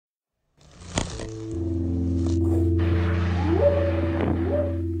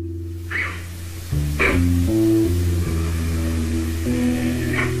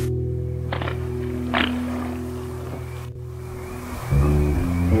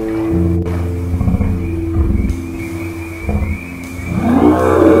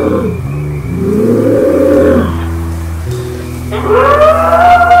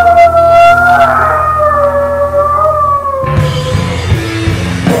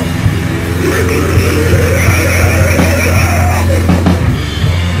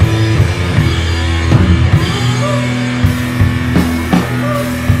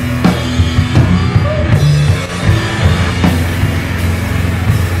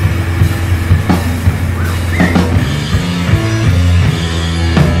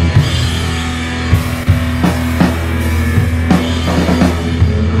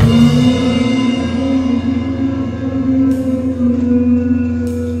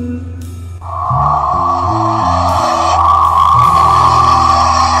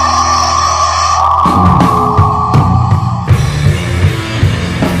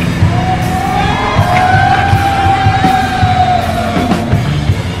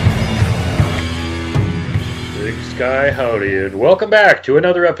Sky Howdy, and welcome back to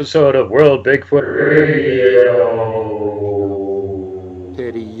another episode of World Bigfoot Radio.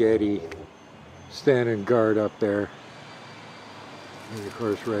 Teddy Yeti standing guard up there, and of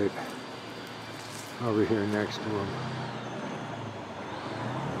course right over here next to him.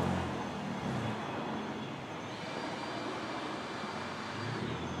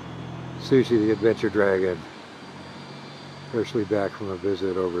 Sushi the Adventure Dragon, freshly back from a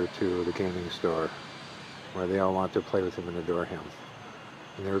visit over to the canning store, where they all want to play with him and adore him.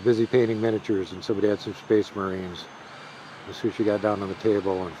 And they were busy painting miniatures, and somebody had some Space Marines. And Sushi got down on the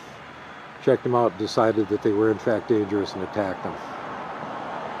table and checked them out, decided that they were in fact dangerous, and attacked them.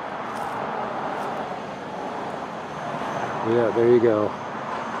 Yeah, there you go.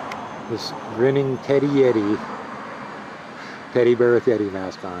 This grinning Teddy Yeti, teddy bear with Yeti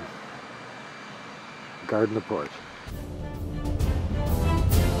mask on, guarding the porch.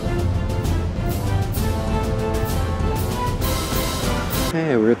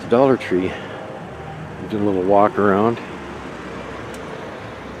 Hey, we're at the Dollar Tree. We did a little walk around.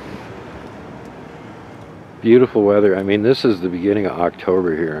 Beautiful weather. I mean, this is the beginning of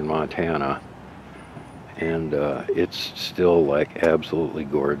October here in Montana, and it's still like absolutely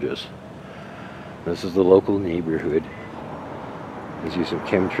gorgeous. This is the local neighborhood. There's you some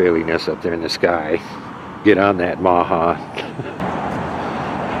chemtrailiness up there in the sky. Get on that, Maha.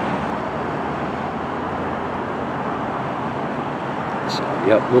 So,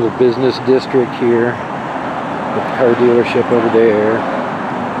 yep, little business district here with the car dealership over there.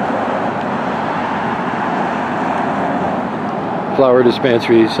 Flower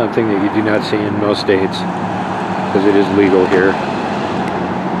dispensary is something that you do not see in most states because it is legal here.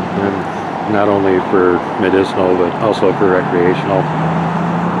 And not only for medicinal but also for recreational.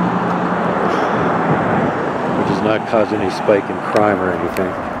 Which does not cause any spike in crime or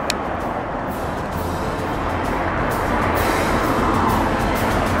anything.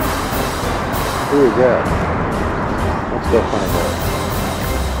 Who is that? Let's go find out.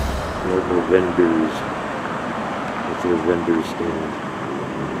 Local vendors. That's their vendor stand.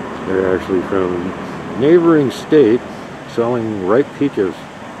 They're actually from a neighboring state selling ripe peaches.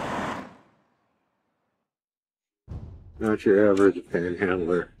 Not your average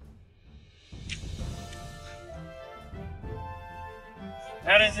panhandler.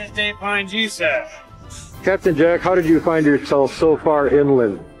 How does this day find you, sir? Captain Jack, how did you find yourself so far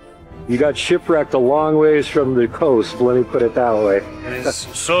inland? You got shipwrecked a long ways from the coast, let me put it that way. There's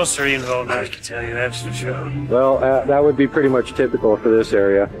some sorcery involved, I can tell you, that's for sure. Well, that would be pretty much typical for this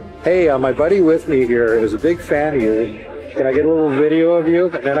area. Hey, my buddy with me here is a big fan of you. Can I get a little video of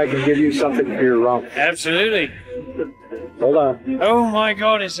you? And then I can give you something for your rump. Absolutely. Hold on. Oh my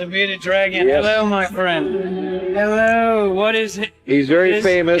god, it's a bearded dragon. Yes. Hello, my friend. Hello, what is it? He's very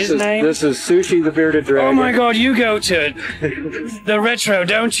famous. His name? This is Sushi the Bearded Dragon. Oh my god, you go to the retro,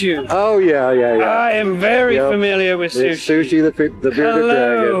 don't you? Oh, yeah. I am very familiar with It's Sushi. Sushi the Bearded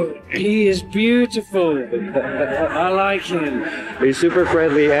Hello. Dragon. He is beautiful. I like him. He's super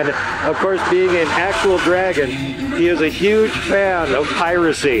friendly, and of course, being an actual dragon, he is a huge fan of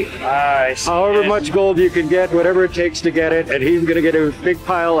piracy. I see. However much gold you can get, whatever it takes to get it, and he's going to get a big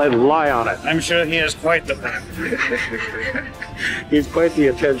pile and lie on it. I'm sure he has quite the He's quite the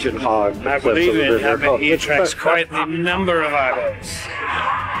attention hog. I believe it. I bet he attracts quite the number of eyeballs.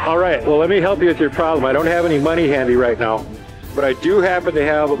 All right, well, let me help you with your problem. I don't have any money handy right now, but I do happen to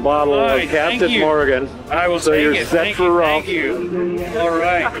have a bottle of Captain Morgan. I will so take you're it. set Thank for you. rump. Thank you. All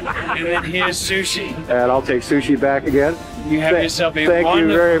right. And then here's Sushi. And I'll take Sushi back again. You have yourself a Thank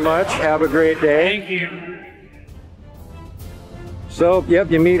wonderful... you very much. Have a great day. Thank you. So, yep,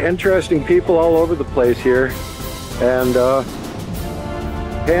 you meet interesting people all over the place here. And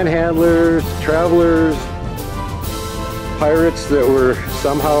panhandlers, travelers, pirates that were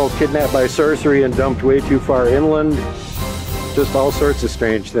somehow kidnapped by sorcery and dumped way too far inland. Just all sorts of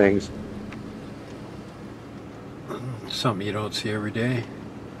strange things. Something you don't see every day.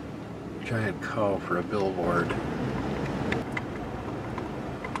 Giant cow for a billboard.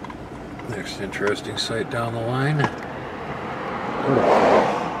 Next interesting sight down the line.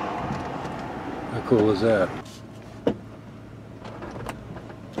 How cool is that?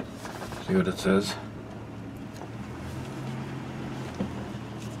 See what it says?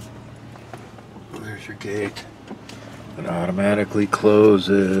 There's your gate. It automatically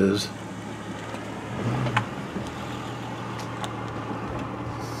closes.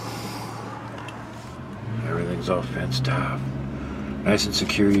 Everything's all fenced off. Nice and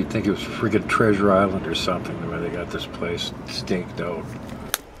secure. You'd think it was friggin' Treasure Island or something, the way they got this place staked out.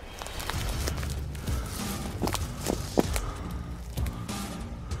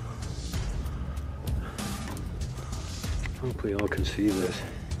 Hopefully y'all can see this.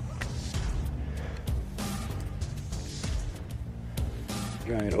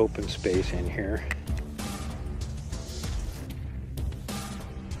 Giant open space in here.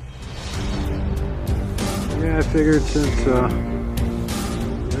 Yeah, I figured since I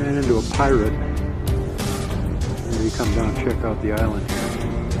ran into a pirate, maybe come down and check out the island here.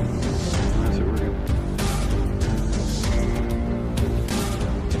 That's what we're doing.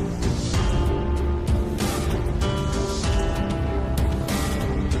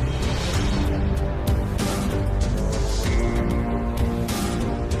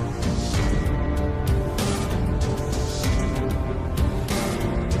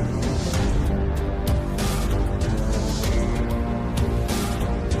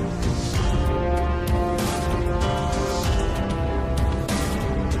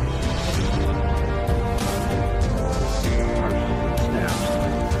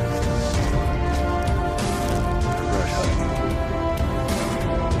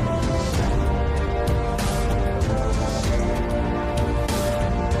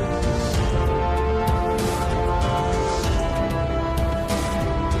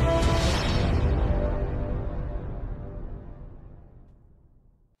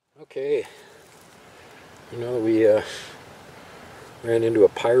 Okay, you know, we ran into a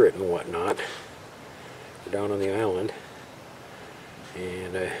pirate and whatnot down on the island,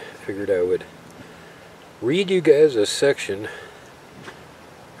 and I figured I would read you guys a section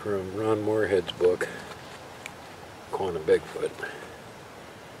from Ron Moorhead's book, Quantum Bigfoot.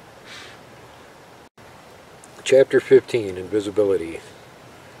 Chapter 15, Invisibility.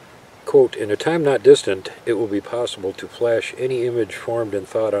 Quote, in a time not distant, it will be possible to flash any image formed in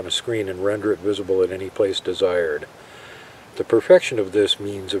thought on a screen and render it visible at any place desired. The perfection of this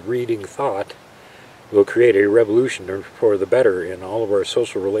means of reading thought will create a revolution for the better in all of our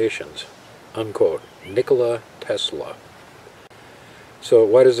social relations. Unquote. Nikola Tesla. So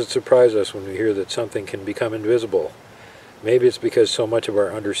why does it surprise us when we hear that something can become invisible? Maybe it's because so much of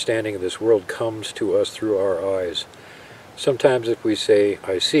our understanding of this world comes to us through our eyes. Sometimes if we say,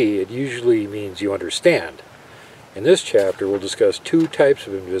 I see, it usually means you understand. In this chapter, we'll discuss two types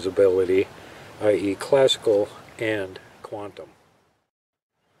of invisibility, i.e. classical and quantum.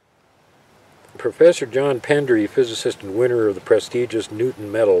 Professor John Pendry, physicist and winner of the prestigious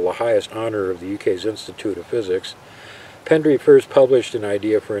Newton Medal, the highest honor of the UK's Institute of Physics, Pendry first published an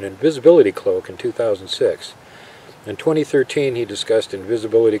idea for an invisibility cloak in 2006. In 2013, he discussed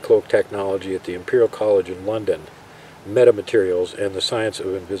invisibility cloak technology at the Imperial College in London, metamaterials, and the science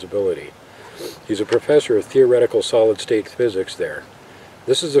of invisibility. He's a professor of theoretical solid-state physics there.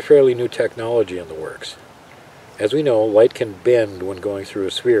 This is a fairly new technology in the works. As we know, light can bend when going through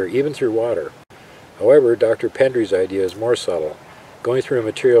a sphere, even through water. However, Dr. Pendry's idea is more subtle, going through a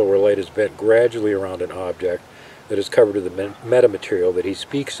material where light is bent gradually around an object that is covered with the metamaterial that he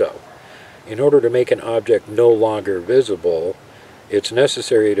speaks of. In order to make an object no longer visible, it's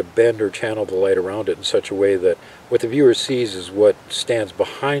necessary to bend or channel the light around it in such a way that what the viewer sees is what stands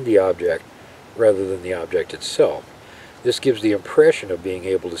behind the object rather than the object itself. This gives the impression of being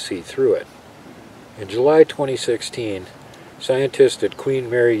able to see through it. In July 2016, scientists at Queen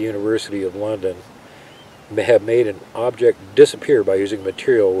Mary University of London have made an object disappear by using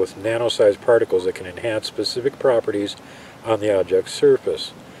material with nano-sized particles that can enhance specific properties on the object's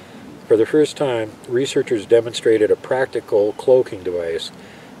surface. For the first time, researchers demonstrated a practical cloaking device,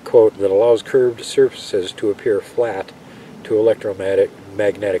 quote, that allows curved surfaces to appear flat to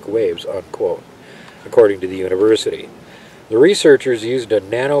electromagnetic waves, unquote, according to the university. The researchers used a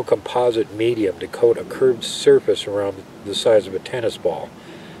nanocomposite medium to coat a curved surface around the size of a tennis ball.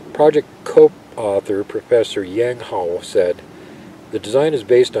 Project co-author Professor Yang Hao said, the design is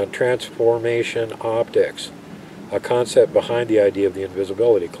based on transformation optics, a concept behind the idea of the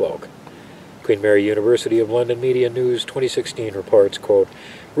invisibility cloak. Queen Mary University of London Media News 2016 reports, quote,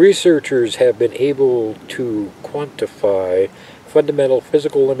 researchers have been able to quantify fundamental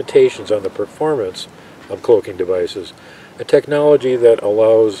physical limitations on the performance of cloaking devices, a technology that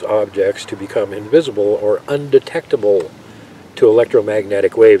allows objects to become invisible or undetectable to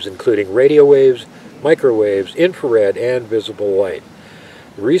electromagnetic waves, including radio waves, microwaves, infrared, and visible light.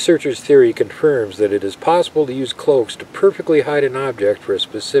 The researchers' theory confirms that it is possible to use cloaks to perfectly hide an object for a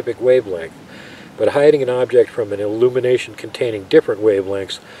specific wavelength, but hiding an object from an illumination containing different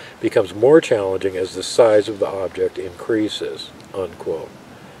wavelengths becomes more challenging as the size of the object increases, unquote.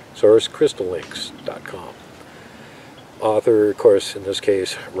 Source, crystallinks.com. Author, of course, in this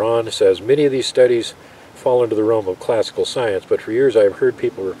case, Ron, says, many of these studies fall into the realm of classical science, but for years I've heard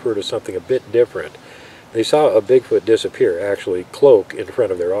people refer to something a bit different. They saw a Bigfoot disappear, actually cloak, in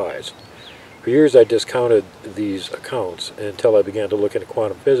front of their eyes. For years I discounted these accounts until I began to look into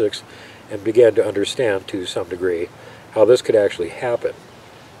quantum physics and began to understand, to some degree, how this could actually happen.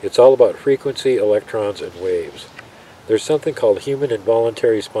 It's all about frequency, electrons, and waves. There's something called human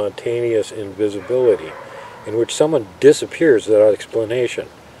involuntary spontaneous invisibility, in which someone disappears without explanation.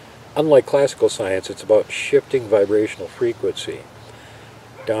 Unlike classical science, it's about shifting vibrational frequency.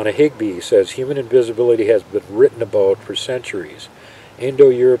 Donna Higbee says human invisibility has been written about for centuries.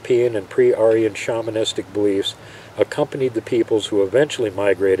 Indo-European and pre-Aryan shamanistic beliefs accompanied the peoples who eventually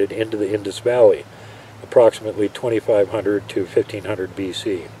migrated into the Indus Valley, approximately 2500 to 1500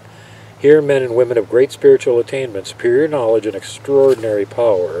 BC. Here, men and women of great spiritual attainment, superior knowledge, and extraordinary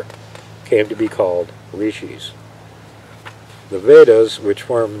power came to be called rishis. The Vedas, which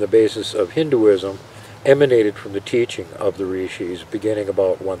form the basis of Hinduism, emanated from the teaching of the rishis beginning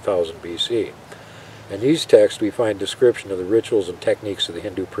about 1000 BC. In these texts we find description of the rituals and techniques of the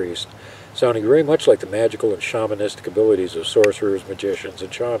Hindu priest, sounding very much like the magical and shamanistic abilities of sorcerers, magicians,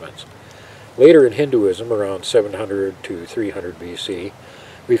 and shamans. Later in Hinduism, around 700 to 300 BC,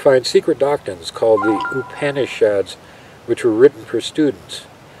 we find secret doctrines called the Upanishads, which were written for students.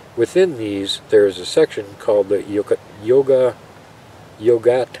 Within these, there is a section called the Yogattva,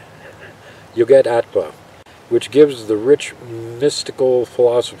 which gives the rich mystical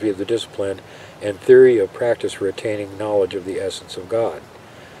philosophy of the discipline and theory of practice for attaining knowledge of the essence of God.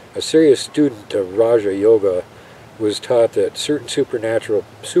 A serious student of Raja Yoga was taught that certain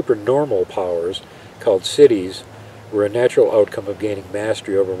supernormal powers, called siddhis, were a natural outcome of gaining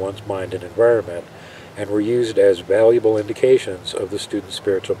mastery over one's mind and environment, and were used as valuable indications of the student's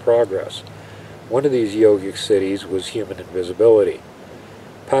spiritual progress. One of these yogic siddhis was human invisibility.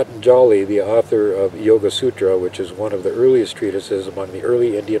 Patanjali, the author of Yoga Sutra, which is one of the earliest treatises among the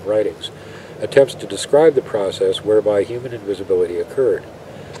early Indian writings, attempts to describe the process whereby human invisibility occurred.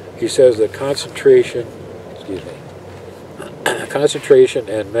 He says that concentration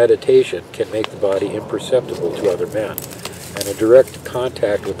and meditation can make the body imperceptible to other men, and a direct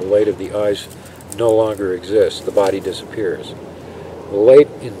contact with the light of the eyes no longer exists. The body disappears. The light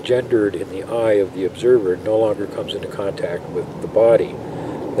engendered in the eye of the observer no longer comes into contact with the body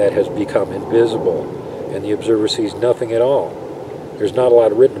that has become invisible, and the observer sees nothing at all. There's not a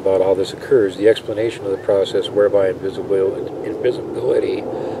lot written about how this occurs. The explanation of the process whereby invisibility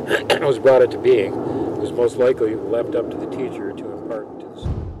was brought into being was most likely left up to the teacher to impart to the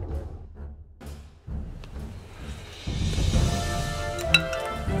student.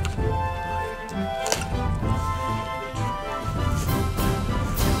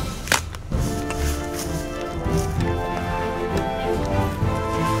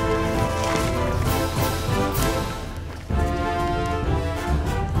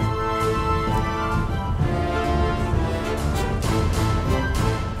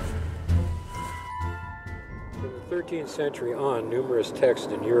 From the 13th century on, numerous texts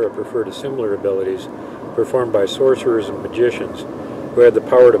in Europe refer to similar abilities performed by sorcerers and magicians who had the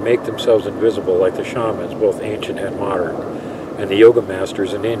power to make themselves invisible, like the shamans, both ancient and modern, and the yoga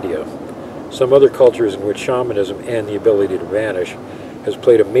masters in India. Some other cultures in which shamanism and the ability to vanish has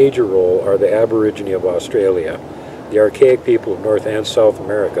played a major role are the Aborigine of Australia, the archaic people of North and South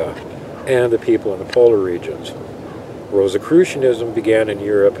America, and the people in the polar regions. Rosicrucianism began in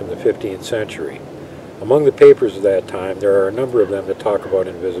Europe in the 15th century. Among the papers of that time, there are a number of them that talk about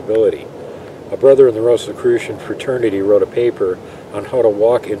invisibility. A brother in the Rosicrucian fraternity wrote a paper on how to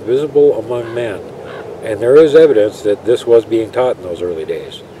walk invisible among men, and there is evidence that this was being taught in those early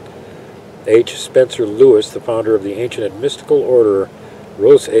days. H. Spencer Lewis, the founder of the ancient and mystical order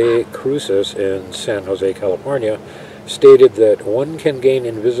Rosicrucians in San Jose, California, stated that one can gain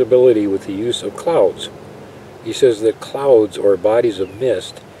invisibility with the use of clouds. He says that clouds, or bodies of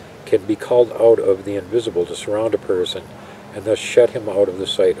mist, can be called out of the invisible to surround a person and thus shut him out of the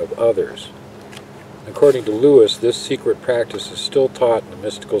sight of others. According to Lewis, this secret practice is still taught in the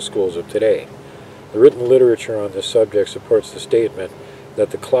mystical schools of today. The written literature on this subject supports the statement that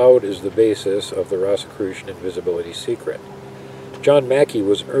the cloud is the basis of the Rosicrucian invisibility secret. John Mackey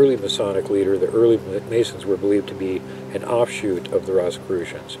was an early Masonic leader. The early Masons were believed to be an offshoot of the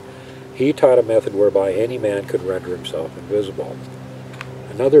Rosicrucians. He taught a method whereby any man could render himself invisible.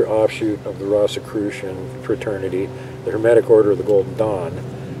 Another offshoot of the Rosicrucian fraternity, the Hermetic Order of the Golden Dawn,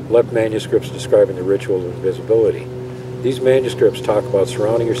 left manuscripts describing the ritual of invisibility. These manuscripts talk about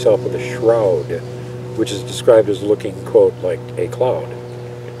surrounding yourself with a shroud, which is described as looking, quote, like a cloud.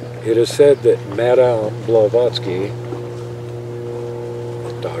 It is said that Madame Blavatsky,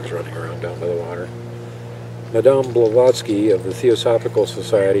 dogs running around down by the water, Madame Blavatsky of the Theosophical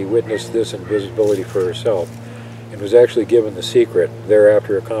Society witnessed this invisibility for herself. and was actually given the secret,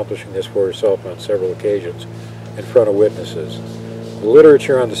 thereafter accomplishing this for herself on several occasions in front of witnesses. The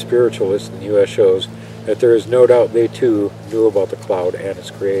literature on the spiritualists in the U.S. shows that there is no doubt they too knew about the cloud and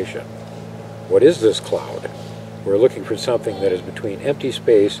its creation. What is this cloud? We're looking for something that is between empty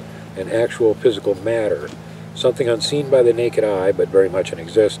space and actual physical matter, something unseen by the naked eye but very much in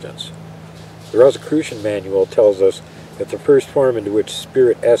existence. The Rosicrucian manual tells us that the first form into which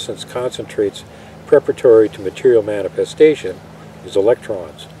spirit essence concentrates preparatory to material manifestation is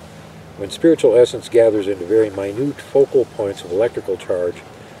electrons. When spiritual essence gathers into very minute focal points of electrical charge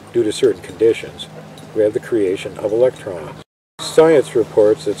due to certain conditions, we have the creation of electrons. Science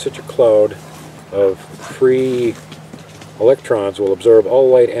reports that such a cloud of free electrons will absorb all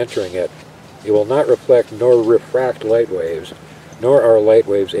light entering it. It will not reflect nor refract light waves, nor are light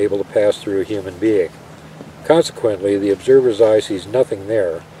waves able to pass through a human being. Consequently, the observer's eye sees nothing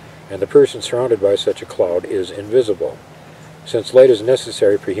there, and the person surrounded by such a cloud is invisible. Since light is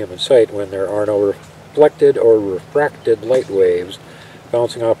necessary for human sight when there are no reflected or refracted light waves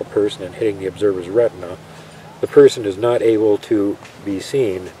bouncing off a person and hitting the observer's retina, the person is not able to be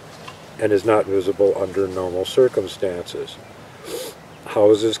seen and is not visible under normal circumstances. How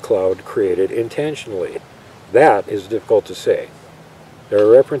is this cloud created intentionally? That is difficult to say. There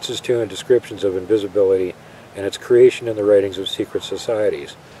are references to and descriptions of invisibility and its creation in the writings of secret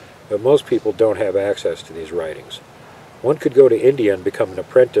societies, but most people don't have access to these writings. One could go to India and become an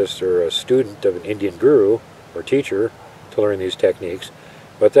apprentice or a student of an Indian guru or teacher to learn these techniques,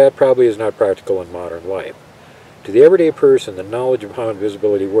 but that probably is not practical in modern life. To the everyday person, the knowledge of how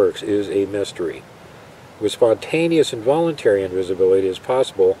invisibility works is a mystery. With spontaneous and voluntary invisibility as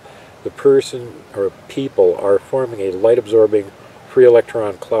possible, the person or people are forming a light-absorbing free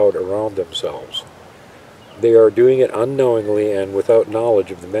electron cloud around themselves. They are doing it unknowingly and without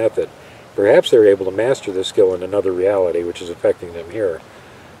knowledge of the method. Perhaps they're able to master this skill in another reality which is affecting them here.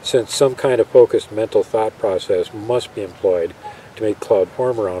 Since some kind of focused mental thought process must be employed to make cloud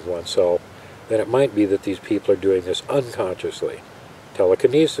form around oneself, then it might be that these people are doing this unconsciously.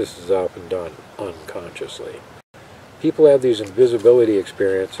 Telekinesis is often done unconsciously. People who have these invisibility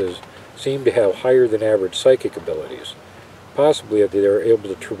experiences seem to have higher than average psychic abilities. Possibly they are able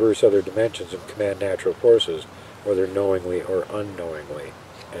to traverse other dimensions and command natural forces, whether knowingly or unknowingly.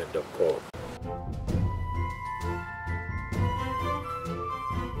 End of quote.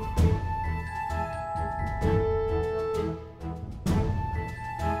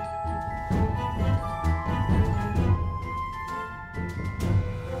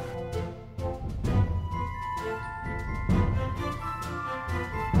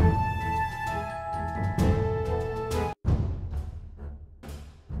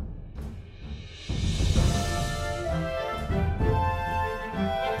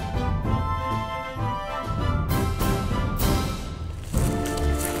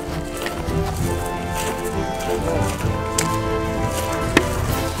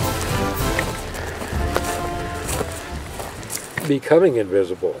 Becoming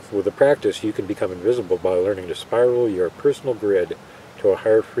invisible. With the practice, you can become invisible by learning to spiral your personal grid to a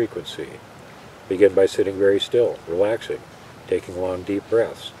higher frequency. Begin by sitting very still, relaxing, taking long, deep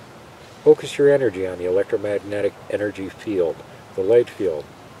breaths. Focus your energy on the electromagnetic energy field, the light field,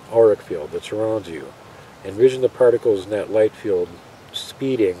 auric field that surrounds you. Envision the particles in that light field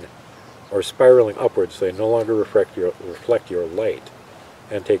speeding or spiraling upwards so they no longer reflect your light,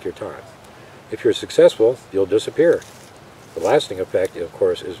 and take your time. If you're successful, you'll disappear. The lasting effect, of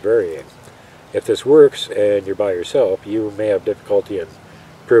course, is varying. If this works and you're by yourself, you may have difficulty in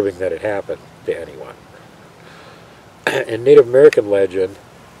proving that it happened to anyone. In Native American legend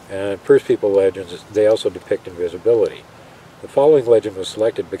and First People legends, they also depict invisibility. The following legend was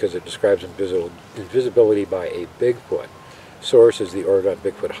selected because it describes invisibility by a Bigfoot. Source is the Oregon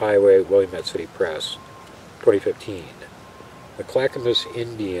Bigfoot Highway, Willamette City Press, 2015. The Clackamas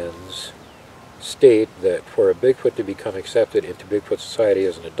Indians state that for a Bigfoot to become accepted into Bigfoot society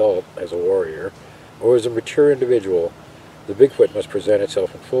as an adult, as a warrior, or as a mature individual, the Bigfoot must present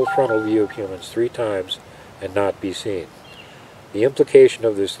itself in full frontal view of humans 3 times and not be seen. The implications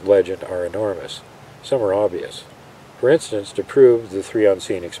of this legend are enormous. Some are obvious. For instance, to prove the 3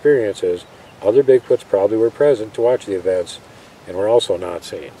 unseen experiences, other Bigfoots probably were present to watch the events and were also not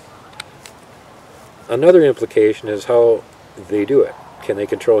seen. Another implication is how they do it. Can they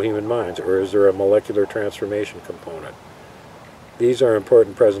control human minds, or is there a molecular transformation component? These are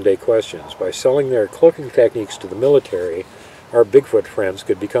important present-day questions. By selling their cloaking techniques to the military, our Bigfoot friends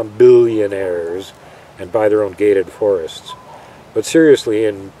could become billionaires and buy their own gated forests. But seriously,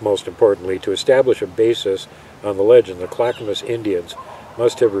 and most importantly, to establish a basis on the legend, the Clackamas Indians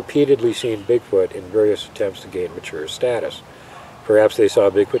must have repeatedly seen Bigfoot in various attempts to gain mature status. Perhaps they saw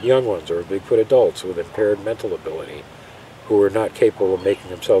Bigfoot young ones or Bigfoot adults with impaired mental ability who were not capable of making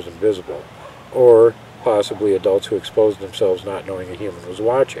themselves invisible, or possibly adults who exposed themselves not knowing a human was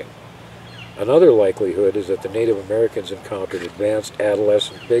watching. Another likelihood is that the Native Americans encountered advanced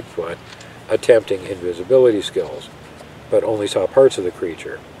adolescent Bigfoot attempting invisibility skills, but only saw parts of the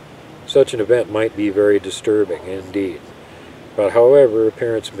creature. Such an event might be very disturbing indeed. But however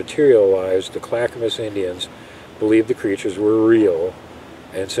appearance materialized, the Clackamas Indians believed the creatures were real,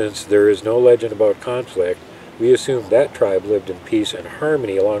 and since there is no legend about conflict, we assume that tribe lived in peace and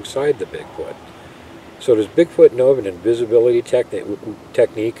harmony alongside the Bigfoot. So does Bigfoot know of an invisibility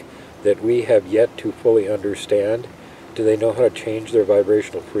technique that we have yet to fully understand? Do they know how to change their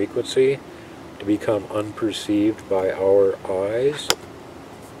vibrational frequency to become unperceived by our eyes?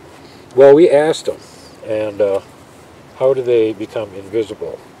 Well, we asked them, and how do they become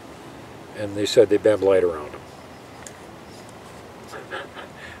invisible? And they said they bend light around them.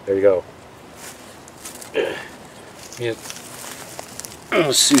 There you go. Yeah.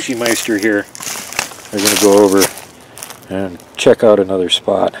 Sushi Meister here. We're going to go over and check out another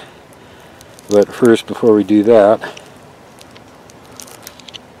spot. But first, before we do that,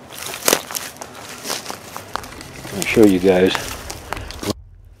 I'll show you guys.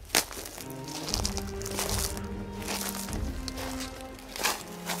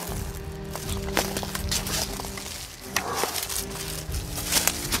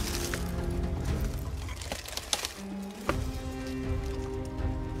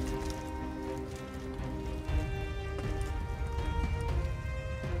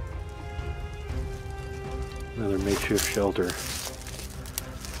 Another makeshift shelter.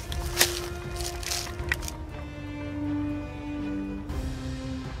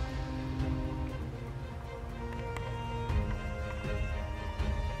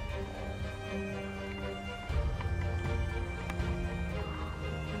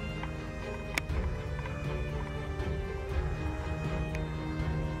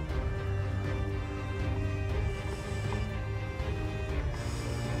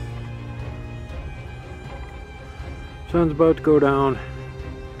 Sun's about to go down.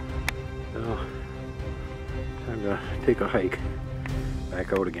 So, time to take a hike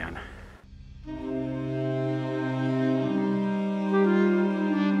back out again.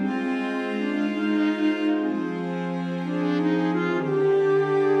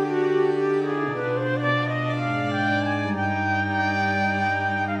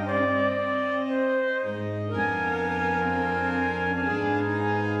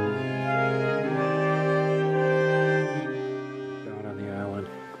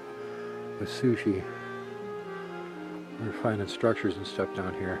 With sushi, we're finding structures and stuff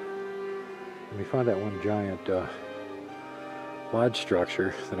down here, and we found that one giant lodge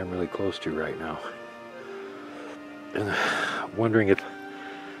structure that I'm really close to right now, and wondering if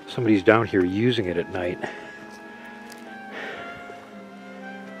somebody's down here using it at night.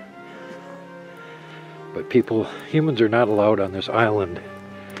 But humans are not allowed on this island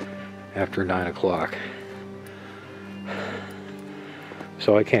after 9 o'clock.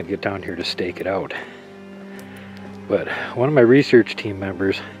 So I can't get down here to stake it out. But one of my research team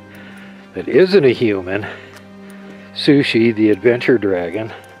members that isn't a human, Sushi, the adventure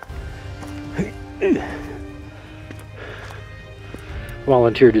dragon,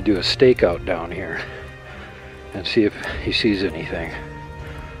 volunteered to do a stakeout down here and see if he sees anything.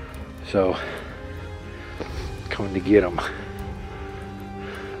 So, coming to get him.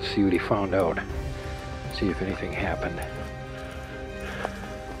 See what he found out. See if anything happened.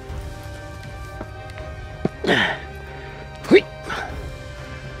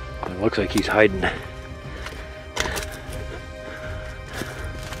 It looks like he's hiding. Are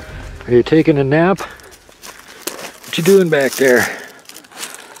you taking a nap? What you doing back there?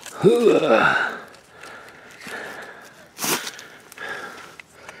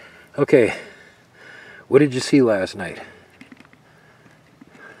 Okay, what did you see last night?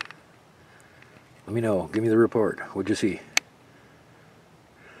 Let me know. Give me the report. What'd you see?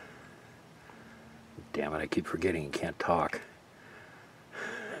 Damn it, I keep forgetting you can't talk.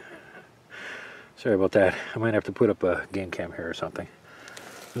 Sorry about that. I might have to put up a game cam here or something.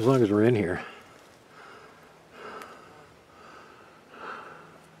 As long as we're in here.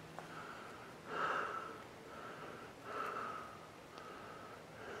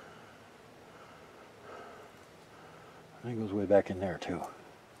 I think it goes way back in there too.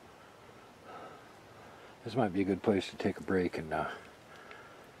 This might be a good place to take a break and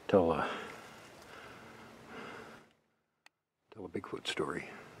tell a Bigfoot story.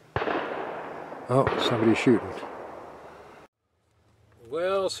 Oh, somebody's shooting.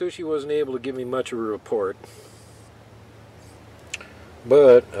 Well, Sushi wasn't able to give me much of a report,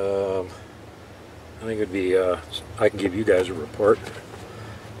 but I think it'd be, I can give you guys a report.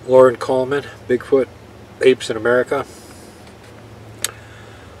 Lauren Coleman, Bigfoot, Apes in America.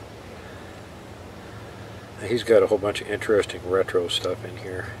 He's got a whole bunch of interesting retro stuff in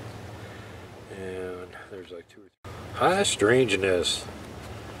here. And there's like 2 or 3. High strangeness.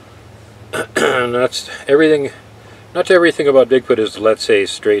 That's everything. Not everything about Bigfoot is, let's say,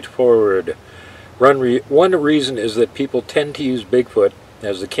 straightforward. One reason is that people tend to use Bigfoot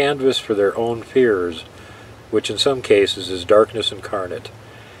as the canvas for their own fears, which in some cases is darkness incarnate.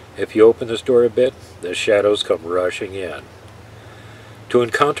 If you open this door a bit, the shadows come rushing in. To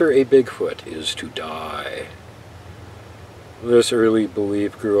encounter a Bigfoot is to die. This early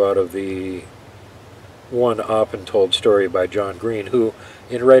belief grew out of the one often told story by John Green, who,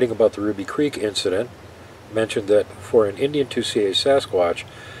 in writing about the Ruby Creek incident, mentioned that for an Indian to see a Sasquatch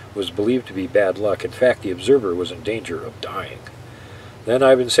was believed to be bad luck. In fact, the observer was in danger of dying. Then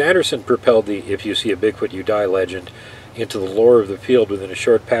Ivan Sanderson propelled the "if you see a Bigfoot, you die" legend into the lore of the field within a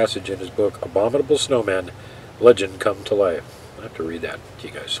short passage in his book, Abominable Snowmen, Legend Come to Life. I have to read that to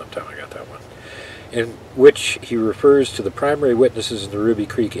you guys sometime. I got that one. In which he refers to the primary witnesses in the Ruby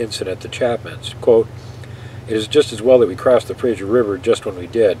Creek incident, the Chapmans. Quote, "It is just as well that we crossed the Fraser River just when we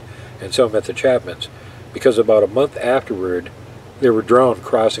did, and so met the Chapmans, because about a month afterward they were drowned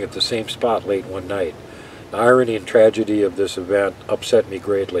crossing at the same spot late one night. The irony and tragedy of this event upset me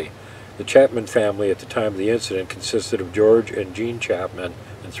greatly. The Chapman family at the time of the incident consisted of George and Jean Chapman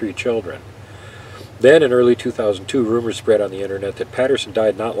and 3 children. Then in early 2002, rumors spread on the internet that Patterson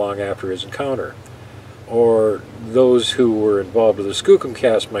died not long after his encounter. Or those who were involved with the Skookum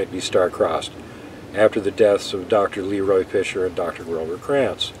cast might be star-crossed after the deaths of Dr. Leroy Fisher and Dr. Grover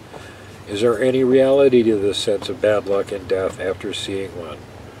Krantz. Is there any reality to this sense of bad luck and death after seeing one?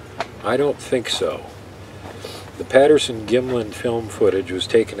 I don't think so. The Patterson-Gimlin film footage was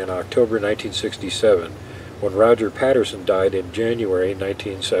taken in October 1967, when Roger Patterson died in January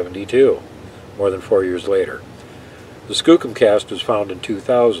 1972, more than 4 years later. The Skookum cast was found in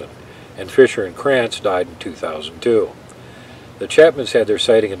 2000, and Fisher and Krantz died in 2002. The Chapmans had their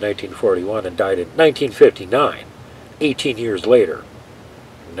sighting in 1941 and died in 1959, 18 years later.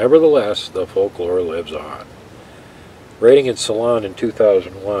 Nevertheless, the folklore lives on. Writing in Salon in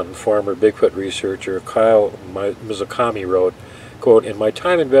 2001, former Bigfoot researcher Kyle Mizukami wrote, quote, "In my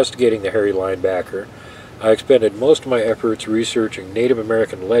time investigating the hairy linebacker, I expended most of my efforts researching Native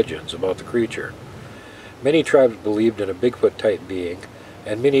American legends about the creature. Many tribes believed in a Bigfoot-type being,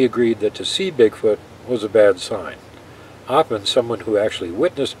 and many agreed that to see Bigfoot was a bad sign. Often, someone who actually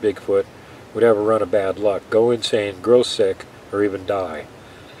witnessed Bigfoot would have a run of bad luck, go insane, grow sick, or even die.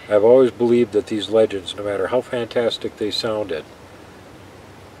 I've always believed that these legends, no matter how fantastic they sounded,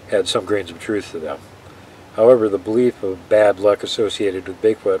 had some grains of truth to them. However, the belief of bad luck associated with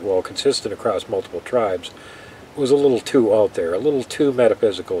Bigfoot, while consistent across multiple tribes, was a little too out there, a little too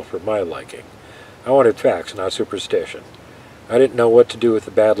metaphysical for my liking. I wanted facts, not superstition. I didn't know what to do with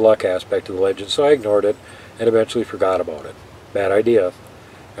the bad luck aspect of the legend, so I ignored it and eventually forgot about it. Bad idea.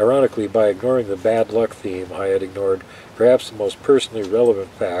 Ironically, by ignoring the bad luck theme, I had ignored perhaps the most personally relevant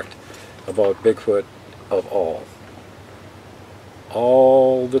fact about Bigfoot of all.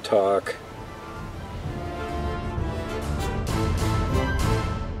 All the talk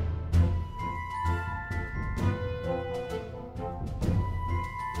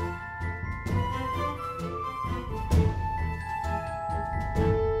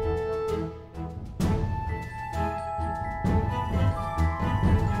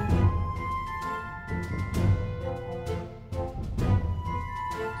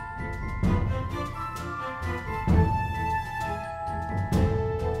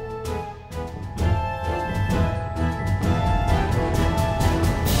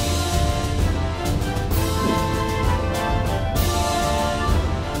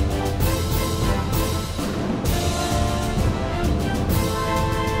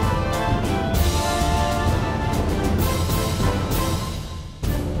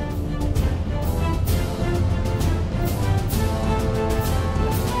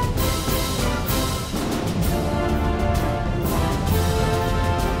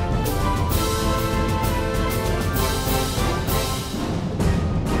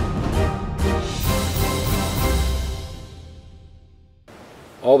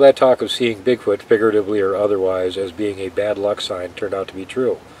All that talk of seeing Bigfoot, figuratively or otherwise, as being a bad luck sign turned out to be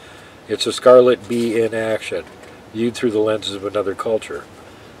true. It's a scarlet bee in action, viewed through the lenses of another culture.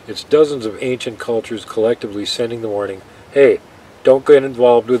 It's dozens of ancient cultures collectively sending the warning, hey, don't get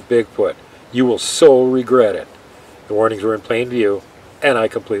involved with Bigfoot. You will so regret it. The warnings were in plain view, and I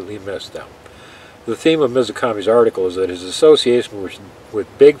completely missed them. The theme of Mizukami's article is that his association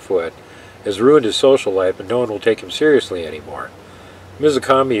with Bigfoot has ruined his social life and no one will take him seriously anymore.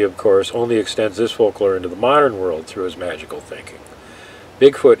 Mizukami, of course, only extends this folklore into the modern world through his magical thinking.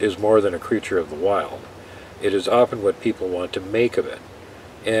 Bigfoot is more than a creature of the wild. It is often what people want to make of it,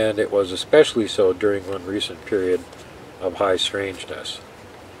 and it was especially so during one recent period of high strangeness,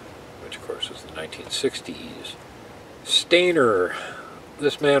 which of course was the 1960s. Stainer.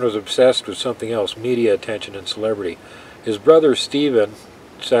 This man was obsessed with something else, media attention and celebrity. His brother Stephen,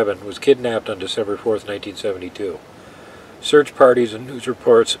 7, was kidnapped on December 4th, 1972. Search parties and news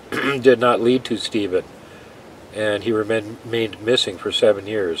reports did not lead to Stephen, and he remained missing for 7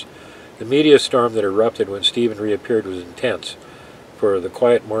 years. The media storm that erupted when Stephen reappeared was intense for the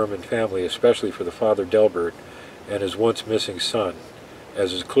quiet Mormon family, especially for the father Delbert and his once missing son,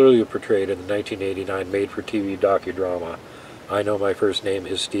 as is clearly portrayed in the 1989 made-for-TV docudrama, I Know My First Name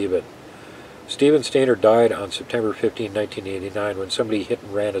is Stephen. Stephen Stainer died on September 15, 1989, when somebody hit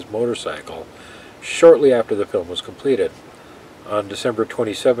and ran his motorcycle shortly after the film was completed. On December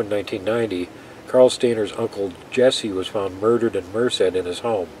 27, 1990, Carl Stainer's uncle Jesse was found murdered in Merced in his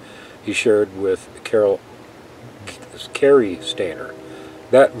home he shared with Carrie Stainer.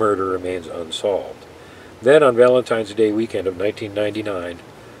 That murder remains unsolved. Then, on Valentine's Day weekend of 1999,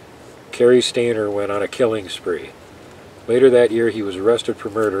 Carrie Stainer went on a killing spree. Later that year, he was arrested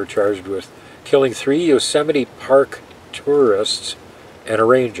for murder, charged with killing 3 Yosemite Park tourists and a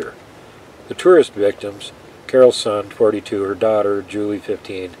ranger. The tourist victims, Carol's son, 42, her daughter, Julie,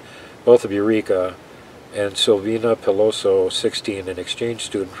 15, both of Eureka, and Silvina Peloso, 16, an exchange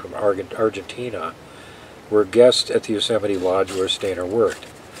student from Argentina, were guests at the Yosemite Lodge where Stainer worked.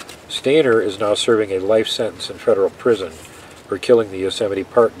 Stainer is now serving a life sentence in federal prison for killing the Yosemite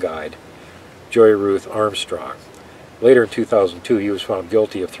Park guide, Joy Ruth Armstrong. Later in 2002, he was found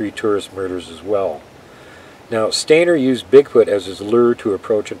guilty of 3 tourist murders as well. Now, Stainer used Bigfoot as his lure to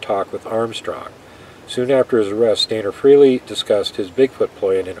approach and talk with Armstrong. Soon after his arrest, Stainer freely discussed his Bigfoot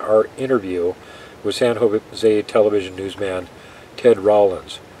ploy in an interview with San Jose television newsman Ted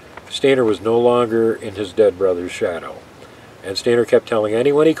Rollins. Stainer was no longer in his dead brother's shadow, and Stainer kept telling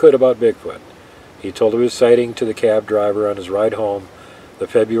anyone he could about Bigfoot. He told of his sighting to the cab driver on his ride home. The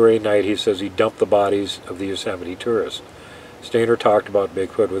February night, he says he dumped the bodies of the Yosemite tourists. Stainer talked about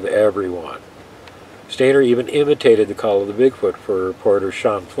Bigfoot with everyone. Stainer even imitated the call of the Bigfoot for reporter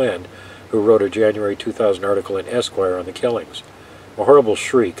Sean Flynn, who wrote a January 2000 article in Esquire on the killings. A horrible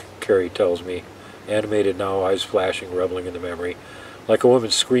shriek, Carrie tells me, animated now, eyes flashing, reveling in the memory, like a woman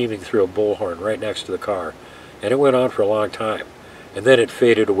screaming through a bullhorn right next to the car. And it went on for a long time, and then it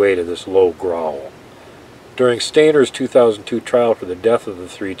faded away to this low growl. During Stainer's 2002 trial for the death of the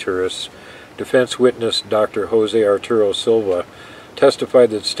 3 tourists, defense witness Dr. Jose Arturo Silva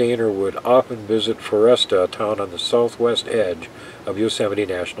testified that Stainer would often visit Foresta, a town on the southwest edge of Yosemite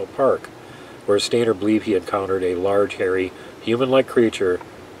National Park, where Stainer believed he encountered a large, hairy, human-like creature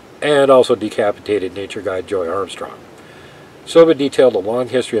and also decapitated nature guide Joy Armstrong. Silva detailed a long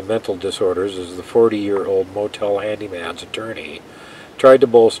history of mental disorders as the 40-year-old motel handyman's attorney tried to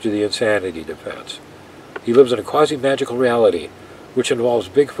bolster the insanity defense. He lives in a quasi-magical reality, which involves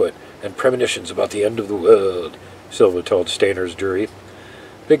Bigfoot and premonitions about the end of the world, Silva told Stainer's jury.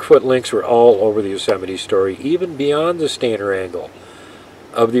 Bigfoot links were all over the Yosemite story, even beyond the Stainer angle.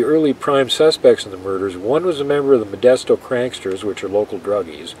 Of the early prime suspects in the murders, one was a member of the Modesto Cranksters, which are local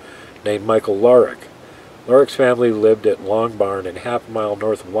druggies, named Michael Larick. Larick's family lived at Long Barn, and half a mile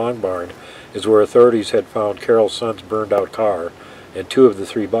north of Long Barn is where authorities had found Carol's son's burned-out car and 2 of the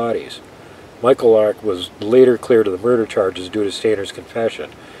 3 bodies. Michael Larick was later cleared of the murder charges due to Stainer's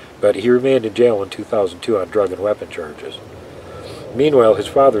confession, but he remained in jail in 2002 on drug and weapon charges. Meanwhile, his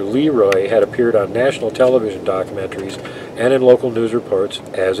father, Leroy, had appeared on national television documentaries and in local news reports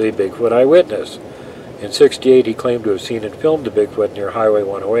as a Bigfoot eyewitness. In '68, he claimed to have seen and filmed a Bigfoot near Highway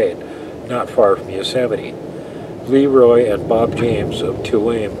 108, not far from Yosemite. Leroy and Bob James of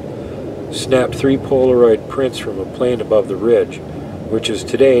Tulane snapped 3 Polaroid prints from a plane above the ridge, which is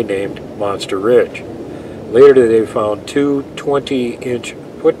today named Monster Ridge. Later they found 2 20-inch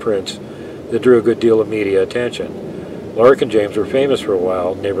footprints that drew a good deal of media attention. Lark and James were famous for a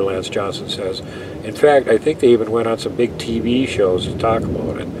while, Neighborlands Johnson says. In fact, I think they even went on some big TV shows to talk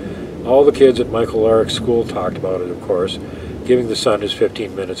about it. All the kids at Michael Lark's school talked about it, of course, giving the son his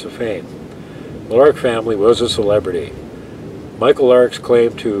 15 minutes of fame. The Lark family was a celebrity. Michael Lark's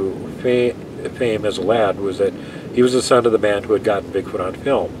claim to fame as a lad was that he was the son of the man who had gotten Bigfoot on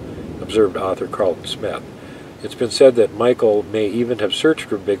film, observed author Carlton Smith. It's been said that Michael may even have searched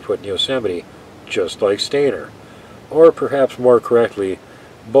for Bigfoot in Yosemite, just like Stainer. or perhaps more correctly,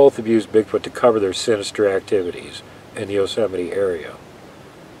 both have used Bigfoot to cover their sinister activities in the Yosemite area.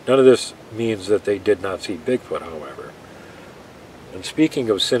 None of this means that they did not see Bigfoot, however. And speaking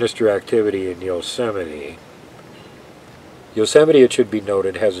of sinister activity in Yosemite, Yosemite, it should be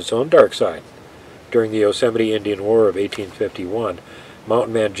noted, has its own dark side. During the Yosemite Indian War of 1851,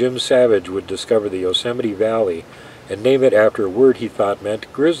 mountain man Jim Savage would discover the Yosemite Valley and name it after a word he thought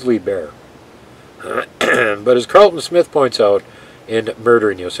meant grizzly bear. But as Carlton Smith points out in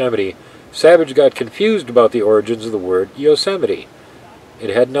Murder in Yosemite, Savage got confused about the origins of the word Yosemite. It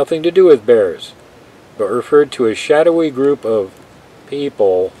had nothing to do with bears, but referred to a shadowy group of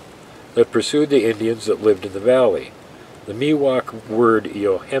people that pursued the Indians that lived in the valley. The Miwok word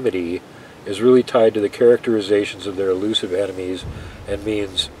Yohemite is really tied to the characterizations of their elusive enemies and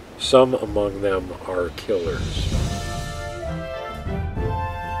means some among them are killers.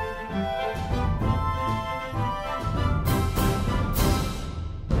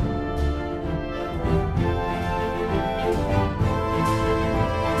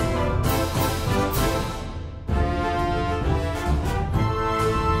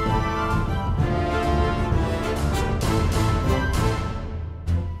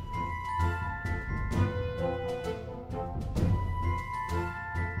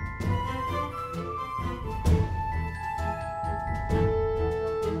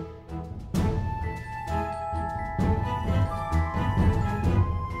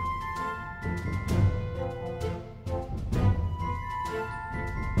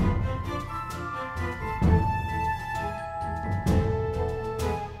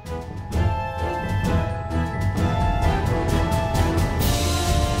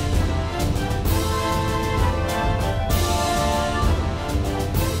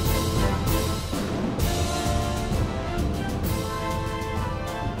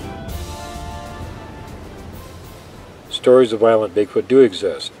 Stories of violent Bigfoot do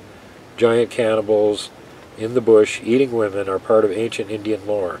exist. Giant cannibals in the bush eating women are part of ancient Indian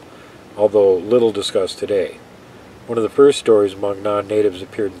lore, although little discussed today. One of the first stories among non-natives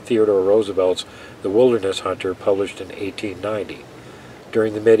appeared in Theodore Roosevelt's The Wilderness Hunter, published in 1890.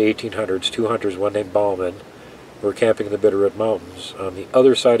 During the mid-1800s, two hunters, one named Bauman, were camping in the Bitterroot Mountains on the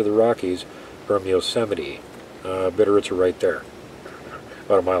other side of the Rockies from Yosemite. Bitterroots are right there,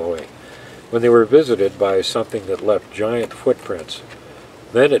 about a mile away, when they were visited by something that left giant footprints.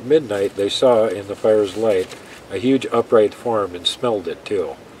 Then at midnight they saw in the fire's light a huge upright form and smelled it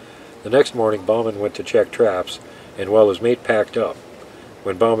too. The next morning Bauman went to check traps, and while his mate packed up,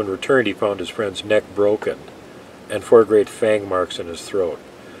 when Bauman returned he found his friend's neck broken and 4 great fang marks in his throat.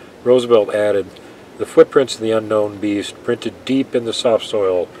 Roosevelt added, "The footprints of the unknown beast, printed deep in the soft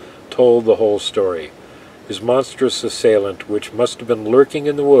soil, told the whole story. His monstrous assailant, which must have been lurking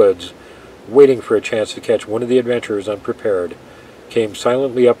in the woods, waiting for a chance to catch one of the adventurers unprepared, came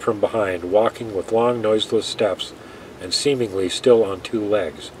silently up from behind, walking with long, noiseless steps, and seemingly still on 2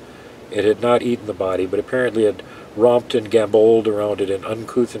 legs. It had not eaten the body, but apparently had romped and gamboled around it in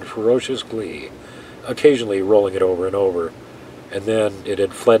uncouth and ferocious glee, occasionally rolling it over and over, and then it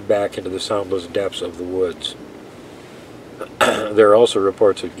had fled back into the soundless depths of the woods." There are also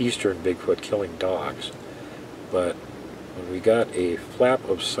reports of eastern Bigfoot killing dogs, but when we got a flap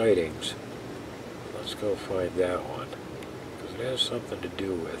of sightings, let's go find that one, because it has something to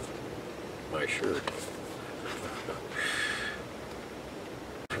do with my shirt.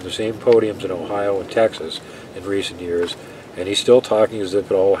 From the same podiums in Ohio and Texas in recent years, and he's still talking as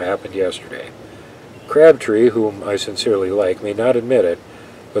if it all happened yesterday. Crabtree, whom I sincerely like, may not admit it,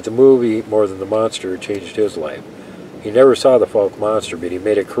 but the movie, more than the monster, changed his life. He never saw the folk monster, but he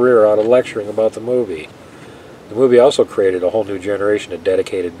made a career out of lecturing about the movie. The movie also created a whole new generation of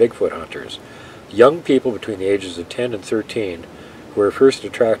dedicated Bigfoot hunters. Young people between the ages of 10 and 13, who were first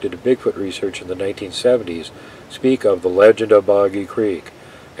attracted to Bigfoot research in the 1970s, speak of the legend of Boggy Creek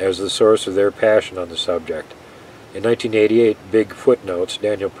as the source of their passion on the subject. In 1988, Big Footnotes,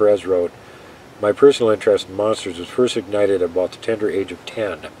 Daniel Perez wrote, "My personal interest in monsters was first ignited at about the tender age of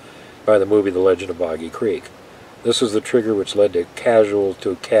 10 by the movie The Legend of Boggy Creek. This was the trigger which led to casual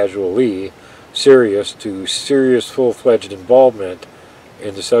to casually, serious to serious full-fledged involvement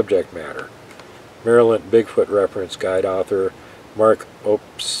in the subject matter." Maryland Bigfoot reference guide author Mark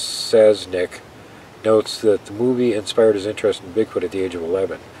Opsesnick notes that the movie inspired his interest in Bigfoot at the age of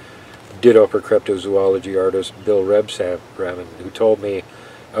 11. Ditto for cryptozoology artist Bill Rebsamen, who told me,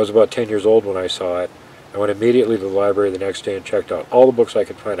 "I was about 10 years old when I saw it. I went immediately to the library the next day and checked out all the books I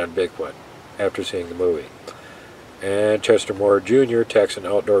could find on Bigfoot after seeing the movie." And Chester Moore Jr., Texan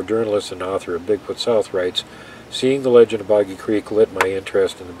outdoor journalist and author of Bigfoot South, writes, "Seeing the legend of Boggy Creek lit my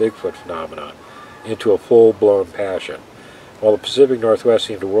interest in the Bigfoot phenomena. into a full-blown passion. While the Pacific Northwest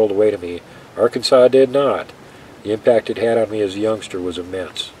seemed a world away to me, Arkansas did not. The impact it had on me as a youngster was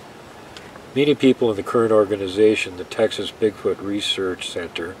immense. Meeting people in the current organization, the Texas Bigfoot Research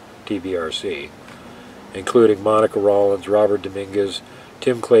Center, TBRC, including Monica Rollins, Robert Dominguez,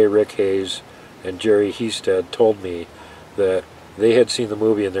 Tim Clay, Rick Hayes, and Jerry Heasted, told me that they had seen the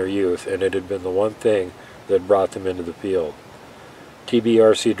movie in their youth, and it had been the one thing that brought them into the field.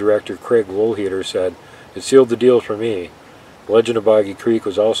 TBRC Director Craig Woolheater said, "It sealed the deal for me." Legend of Boggy Creek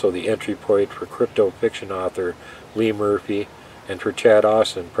was also the entry point for crypto-fiction author Lee Murphy and for Chad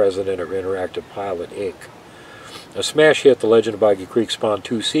Austin, president of Interactive Pilot, Inc. A smash hit, The Legend of Boggy Creek spawned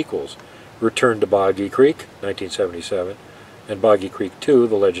 2 sequels, Return to Boggy Creek, 1977, and Boggy Creek 2,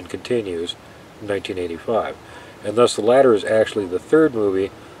 The Legend Continues, 1985. And thus the latter is actually the third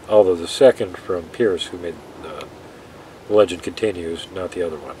movie, although the second from Pierce, who made The Legend Continues, not the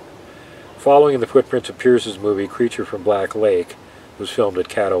other one. Following in the footprints of Pierce's movie, Creature from Black Lake was filmed at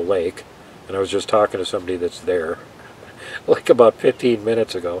Caddo Lake, and I was just talking to somebody that's there, like about 15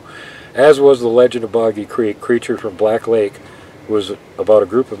 minutes ago. As was The Legend of Boggy Creek, Creature from Black Lake was about a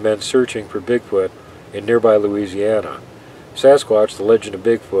group of men searching for Bigfoot in nearby Louisiana. Sasquatch, The Legend of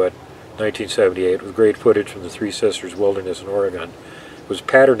Bigfoot, 1978, with great footage from the Three Sisters Wilderness in Oregon, was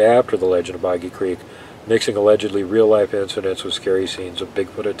patterned after The Legend of Boggy Creek, mixing allegedly real-life incidents with scary scenes of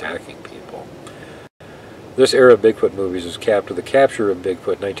Bigfoot attacking people. This era of Bigfoot movies is capped with The Capture of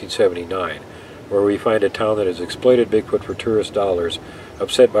Bigfoot, 1979, where we find a town that has exploited Bigfoot for tourist dollars,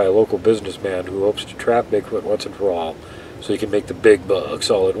 upset by a local businessman who hopes to trap Bigfoot once and for all so he can make the big bucks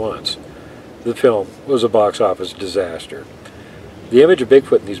all at once. The film was a box office disaster. The image of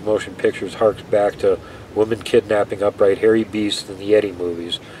Bigfoot in these motion pictures harks back to women kidnapping upright hairy beasts in the Yeti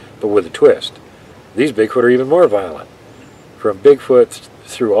movies, but with a twist. These Bigfoot are even more violent. From Bigfoot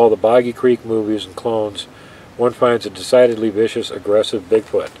through all the Boggy Creek movies and clones, one finds a decidedly vicious, aggressive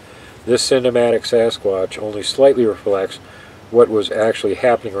Bigfoot. This cinematic Sasquatch only slightly reflects what was actually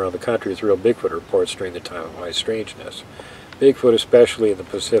happening around the country with real Bigfoot reports during the time of high strangeness. Bigfoot, especially in the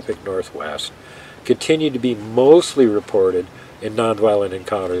Pacific Northwest, continued to be mostly reported in nonviolent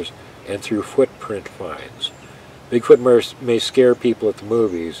encounters and through footprint finds. Bigfoot may scare people at the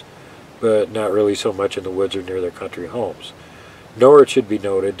movies, but not really so much in the woods or near their country homes. Nor, it should be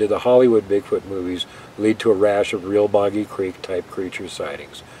noted, did the Hollywood Bigfoot movies lead to a rash of real Boggy Creek-type creature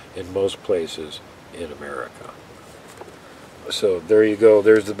sightings in most places in America. So there you go.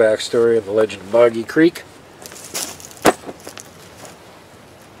 There's the backstory of The Legend of Boggy Creek.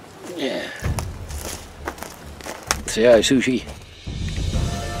 Yeah. Say hi, Sushi.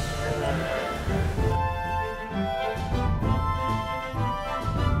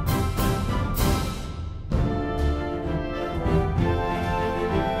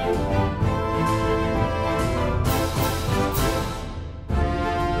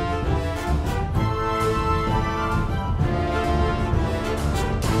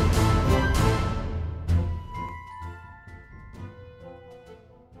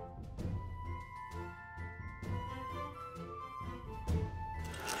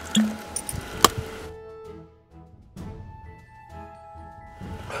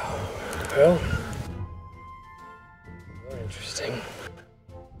 Well, very interesting.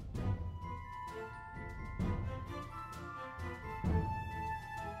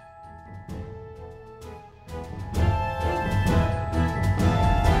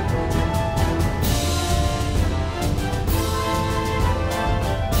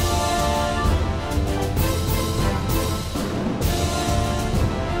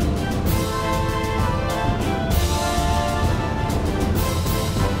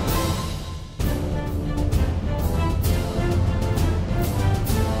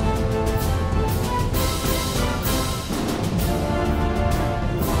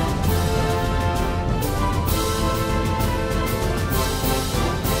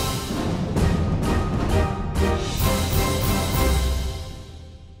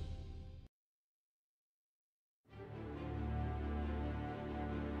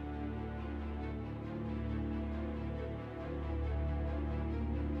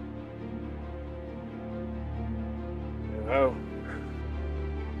 Oh.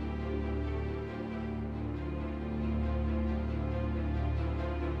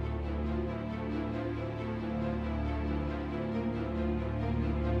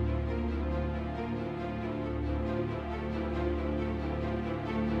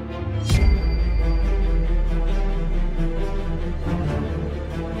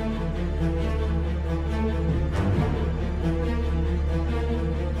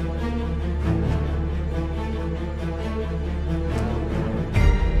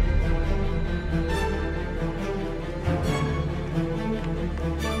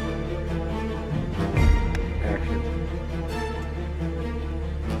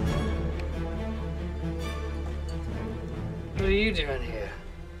 are you doing here?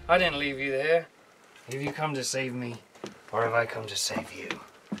 I didn't leave you there. Have you come to save me, or have I come to save you?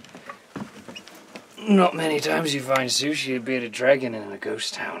 Not many times you find sushi, a bearded dragon in a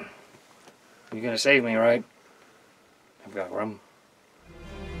ghost town. You're gonna save me, right? I've got rum.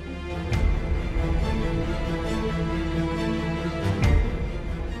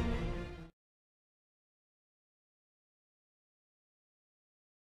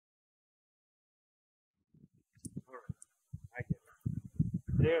 I get it.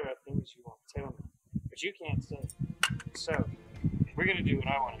 There are things you won't tell me, but you can't say. So, we're gonna do what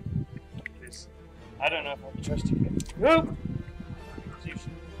I want to do. Because I don't know if I can trust you yet. Nope! Sushi.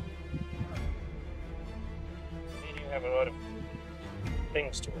 Me and you have a lot of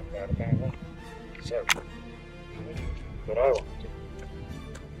things to work out, apparently. So, I'm gonna do what I want to do.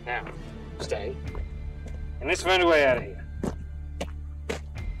 Now, stay. And let's find a way out of here.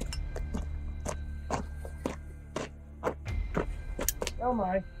 Oh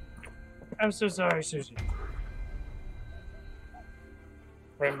my. I'm so sorry, Susie.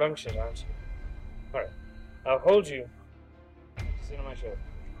 Rambunctious, aren't you? Alright. I'll hold you. Sit on my shoulder.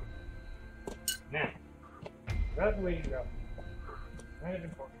 Now, right the way you go. Kind of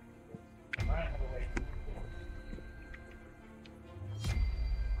important. I have a way.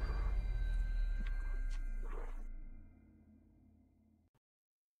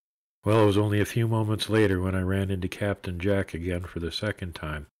 Well, it was only a few moments later when I ran into Captain Jack again for the second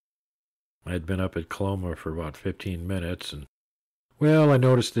time. I had been up at Coloma for about 15 minutes, and, well, I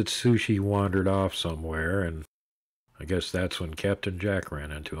noticed that Sushi wandered off somewhere, and I guess that's when Captain Jack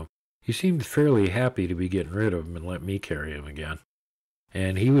ran into him. He seemed fairly happy to be getting rid of him and let me carry him again.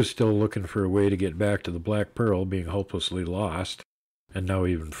 And he was still looking for a way to get back to the Black Pearl, being hopelessly lost, and now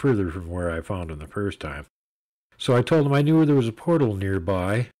even further from where I found him the first time. So I told him I knew there was a portal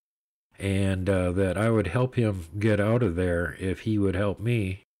nearby, and that I would help him get out of there if he would help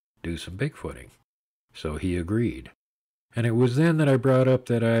me do some Bigfooting. So he agreed. And it was then that I brought up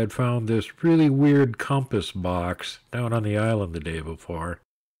that I had found this really weird compass box down on the island the day before,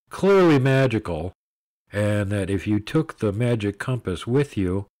 clearly magical, and that if you took the magic compass with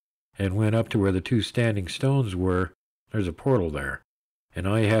you and went up to where the two standing stones were, there's a portal there. And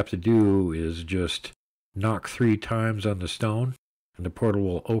all you have to do is just knock 3 times on the stone, and the portal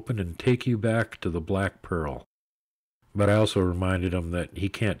will open and take you back to the Black Pearl. But I also reminded him that he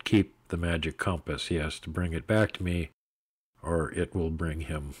can't keep the magic compass. He has to bring it back to me, or it will bring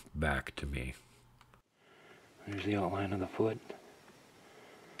him back to me. There's the outline of the foot.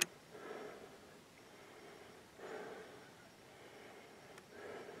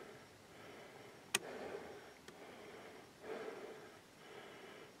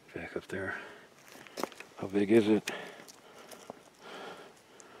 Back up there. How big is it?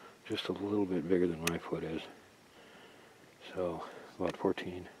 Just a little bit bigger than my foot is. So, about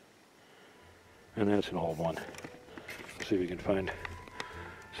 14. And that's an old one. Let's see if we can find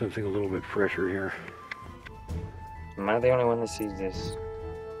something a little bit fresher here. Am I the only one that sees this?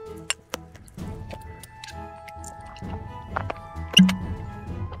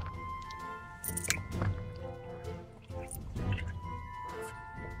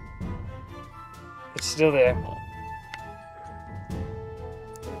 It's still there.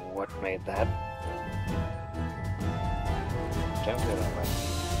 What made that? Don't go that way.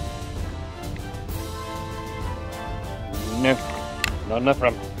 No, not enough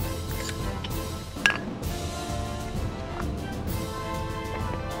rum.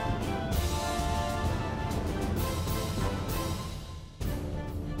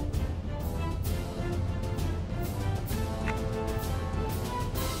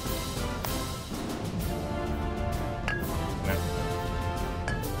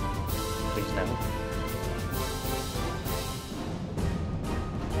 Please no.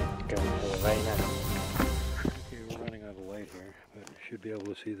 Go to the light now. Okay, we're running out of light here, but you should be able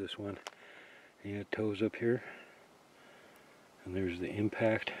to see this one. He had toes up here, and there's the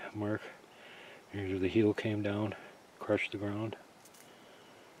impact mark. Here's where the heel came down, crushed the ground.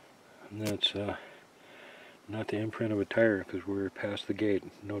 And that's not the imprint of a tire, because we're past the gate.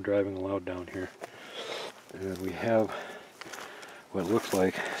 No driving allowed down here. And we have what looks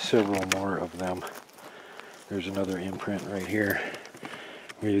like several more of them. There's another imprint right here,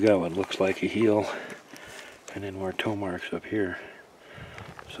 where you got what looks like a heel, and then more toe marks up here.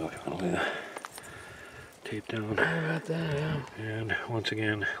 So if you want to lay the tape down. How about that, yeah. And once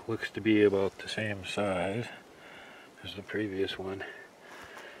again, looks to be about the same size as the previous one.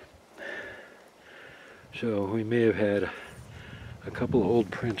 So we may have had a couple of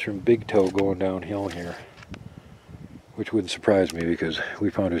old prints from Big Toe going downhill here, which wouldn't surprise me because we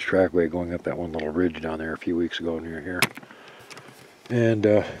found his trackway going up that one little ridge down there a few weeks ago near here. And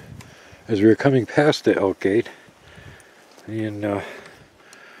as we were coming past the elk gate, me and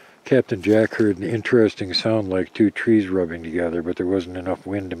Captain Jack heard an interesting sound like two trees rubbing together, but there wasn't enough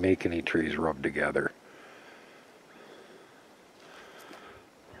wind to make any trees rub together.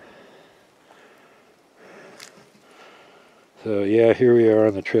 So yeah, here we are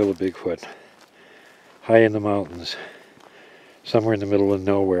on the trail of Bigfoot, high in the mountains, somewhere in the middle of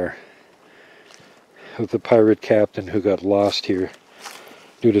nowhere, with the pirate captain who got lost here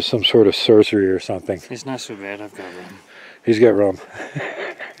due to some sort of sorcery or something. It's not so bad, I've got rum. He's got rum.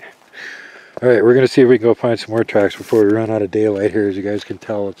 Alright, we're going to see if we can go find some more tracks before we run out of daylight here. As you guys can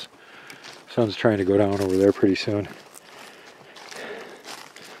tell, the sun's trying to go down over there pretty soon.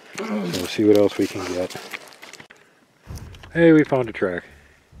 So we'll see what else we can get. Hey, we found a track.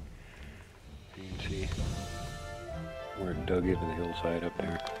 You can see where it dug into the hillside up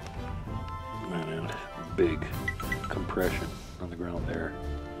there. And a big compression on the ground there.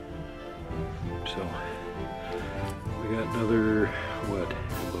 So we got another, what,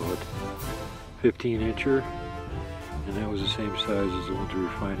 about 15-incher, and that was the same size as the ones we were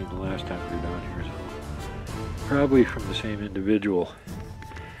finding the last time we were down here. So probably from the same individual.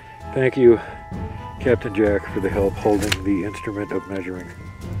 Thank you, Captain Jack, for the help holding the instrument of measuring.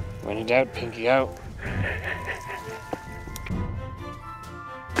 When in doubt, pinky out.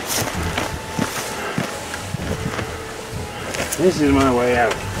 This is my way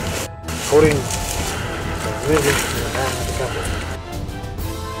out. According to the vision to the man of the company.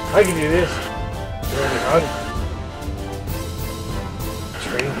 I can do this. You're only hug.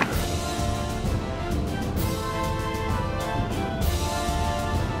 Tree.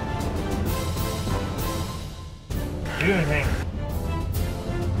 Do anything.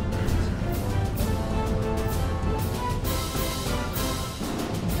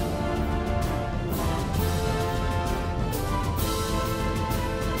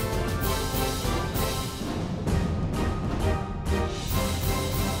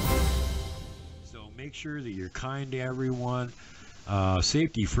 So make sure that you're kind to everyone.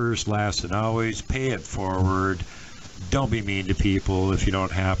 Safety first, last, and always. Pay it forward. Don't be mean to people if you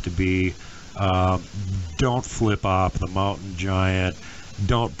don't have to be. Don't flip off the mountain giant.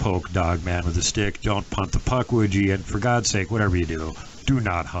 Don't poke Dogman with a stick. Don't punt the puck, would you? And for God's sake, whatever you do, do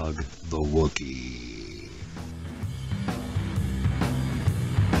not hug the Wookiee.